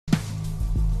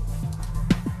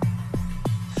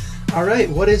Alright,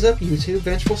 what is up YouTube?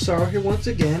 Vengeful Sorrow here once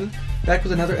again, back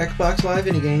with another Xbox Live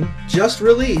indie game, just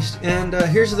released, and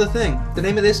here's the thing. The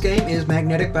name of this game is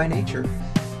Magnetic by Nature,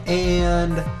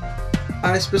 and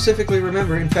I specifically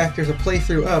remember, in fact there's a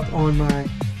playthrough up on my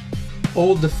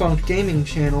old defunct gaming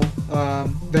channel,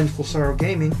 Vengeful Sorrow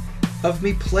Gaming, of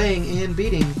me playing and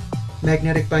beating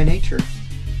Magnetic by Nature.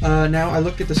 Now I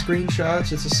looked at the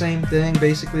screenshots, it's the same thing,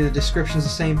 basically the description's the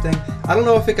same thing. I don't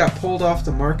know if it got pulled off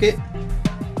the market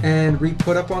and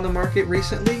re-put up on the market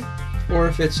recently, or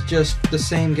if it's just the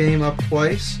same game up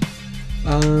twice.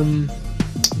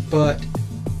 But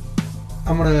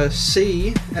I'm gonna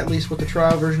see at least what the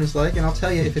trial version is like, and I'll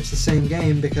tell you if it's the same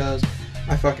game because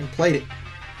I fucking played it.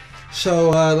 So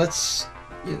let's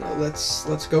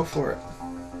go for it.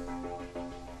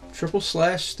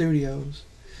 / Studios.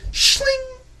 Schling!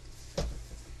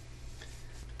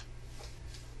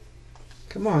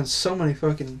 Come on, so many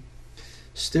fucking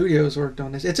studios worked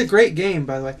on this. It's a great game,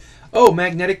 by the way. Oh,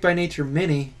 Magnetic by Nature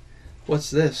Mini. What's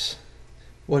this?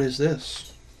 What is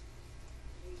this?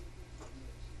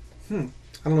 I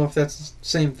don't know if that's the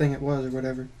same thing it was or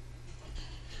whatever.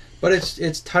 But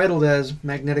it's titled as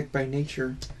Magnetic by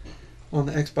Nature on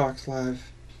the Xbox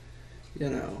Live, you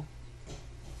know,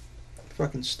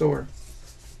 fucking store.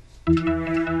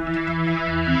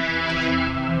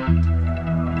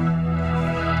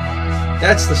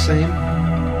 That's the same.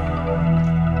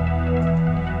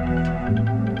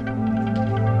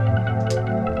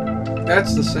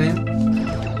 That's the same.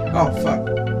 Oh, fuck.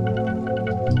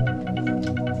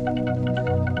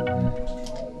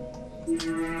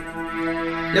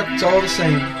 Yep, it's all the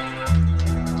same.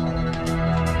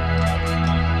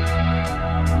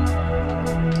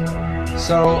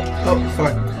 So, oh,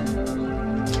 fuck.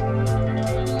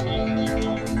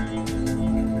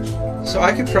 So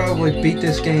I could probably beat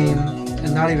this game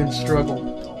and not even struggle.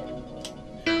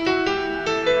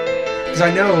 Because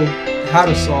I know how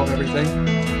to solve everything.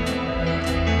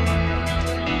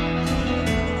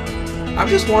 I'm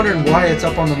just wondering why it's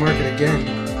up on the market again.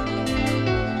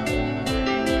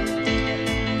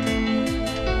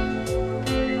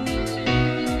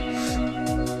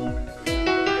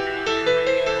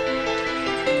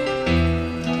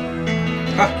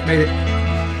 Ah, made it.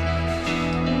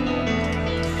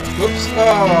 Whoops.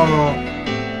 Oh,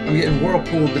 I'm getting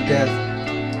whirlpooled to death.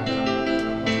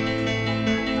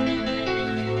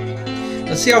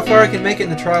 Let's see how far I can make it in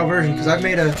the trial version, because I've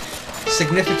made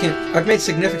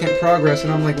significant progress,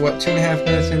 and I'm like, what, 2.5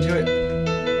 minutes into it?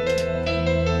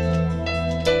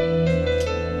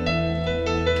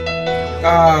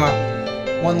 Ah,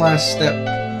 one last step.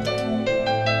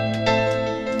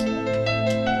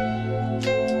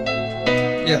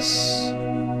 Yes.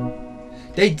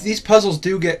 These puzzles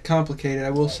do get complicated,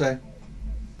 I will say.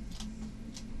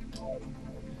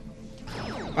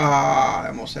 Ah, I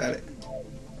almost had it.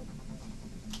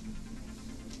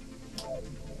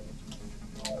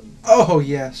 Oh,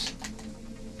 yes.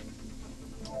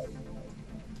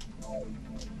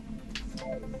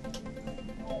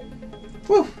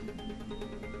 Whew.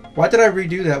 Why did I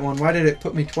redo that one? Why did it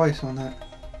put me twice on that?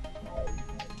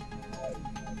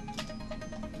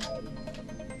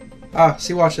 Ah,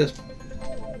 see, watch this.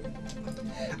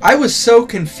 I was so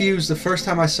confused the first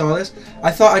time I saw this.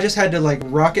 I thought I just had to, like,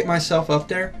 rocket myself up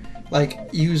there. Like,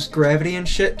 use gravity and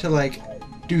shit to, like,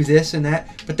 do this and that.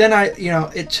 But then you know,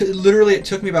 it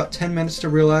took me about 10 minutes to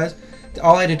realize that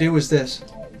all I had to do was this.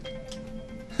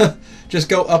 Just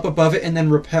go up above it and then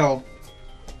rappel.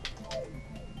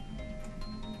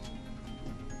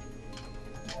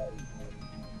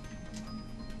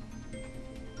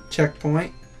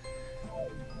 Checkpoint.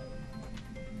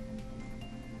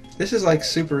 This is like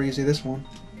super easy, this one.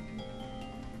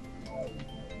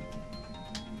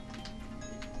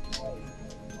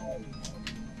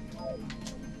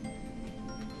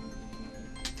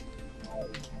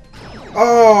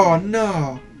 Oh,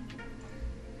 no.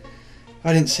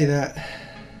 I didn't see that.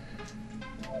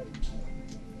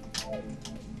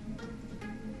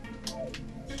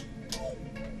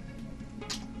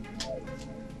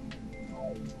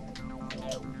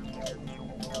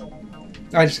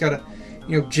 I just gotta,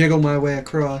 you know, jiggle my way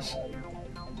across.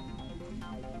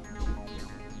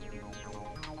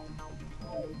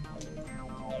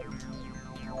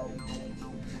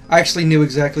 I actually knew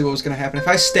exactly what was going to happen. If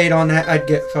I stayed on that, I'd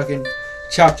get fucking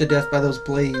chopped to death by those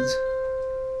blades.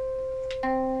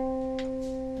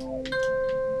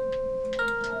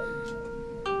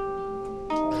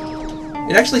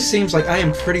 It actually seems like I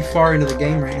am pretty far into the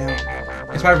game right now,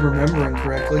 if I'm remembering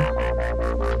correctly.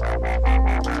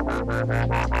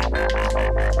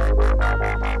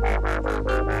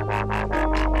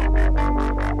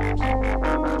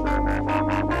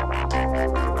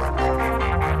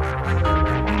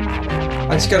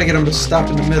 I just gotta get them to stop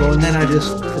in the middle, and then I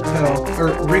just propel,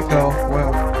 or repel,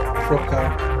 wow, propel,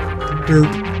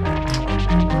 derp,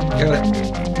 got it.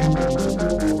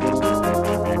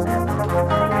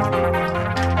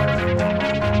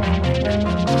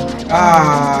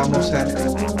 Ah, almost had it.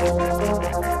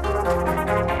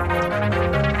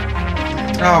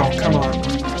 Oh, come on.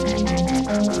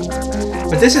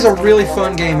 But this is a really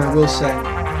fun game, I will say.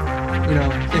 You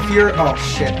know, if you're... Oh,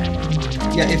 shit.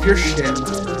 Yeah, if you're shit.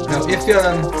 No,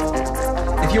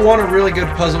 if you want a really good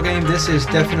puzzle game, this is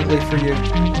definitely for you.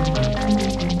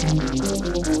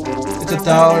 It's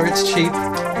 $1, it's cheap.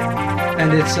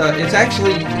 And it's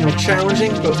actually, you know,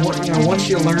 challenging, but you know, once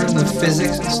you learn the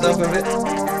physics and stuff of it,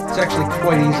 it's actually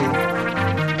quite easy.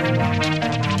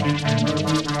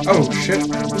 Oh, shit.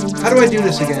 How do I do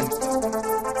this again?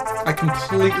 I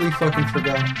completely fucking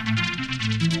forgot.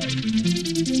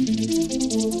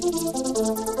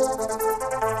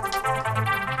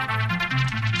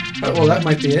 Oh, well, that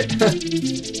might be it.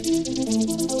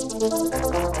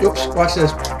 Oops, watch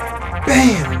this.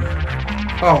 Bam!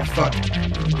 Oh, fuck.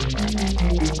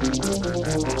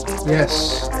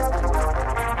 Yes.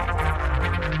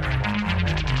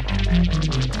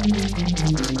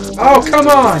 Oh, come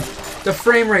on! The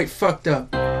frame rate fucked up.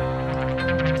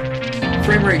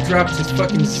 Frame rate dropped to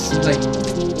fucking, like,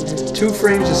 2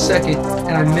 frames a second,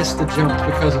 and I missed the jump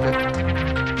because of it.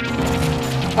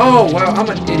 Oh, wow, I'm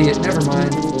an idiot. Never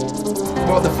mind.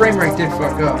 Well, the frame rate did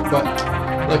fuck up, but,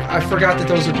 look, I forgot that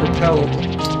those are propelled.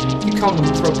 You call them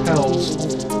propels.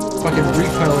 Fucking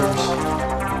repellers.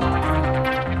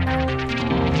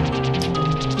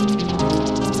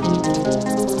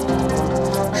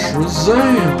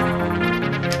 Shazam!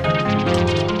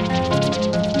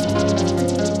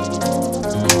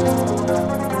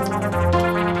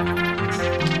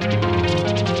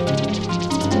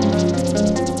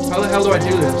 How the hell do I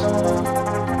do this?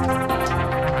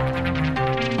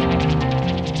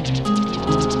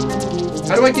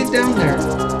 How do I get down there?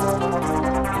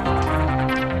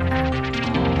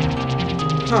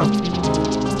 Huh.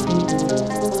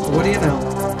 What do you know?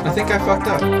 I think I fucked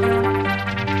up.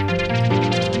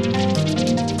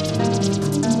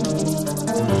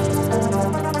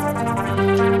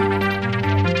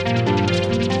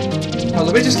 Oh,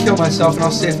 let me just kill myself and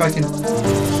I'll see if I can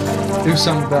do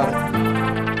something about it.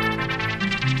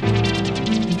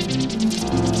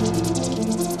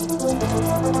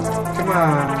 Come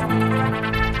on.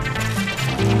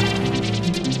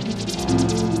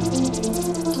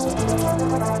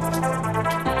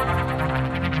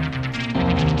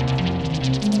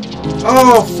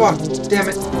 Oh, fuck. Damn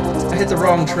it. I hit the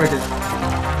wrong trigger.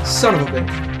 Son of a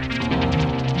bitch.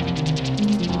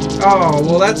 Oh,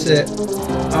 well, that's it.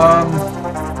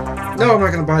 No, I'm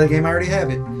not gonna buy the game. I already have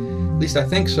it. At least I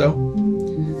think so.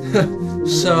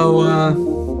 So,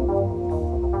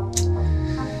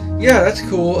 yeah, that's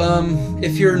cool.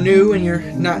 If you're new and you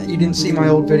didn't see my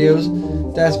old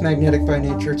videos, that's Magnetic by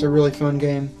Nature. It's a really fun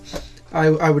game.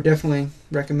 I would definitely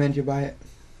recommend you buy it.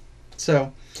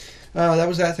 So, that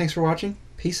was that. Thanks for watching.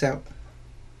 Peace out.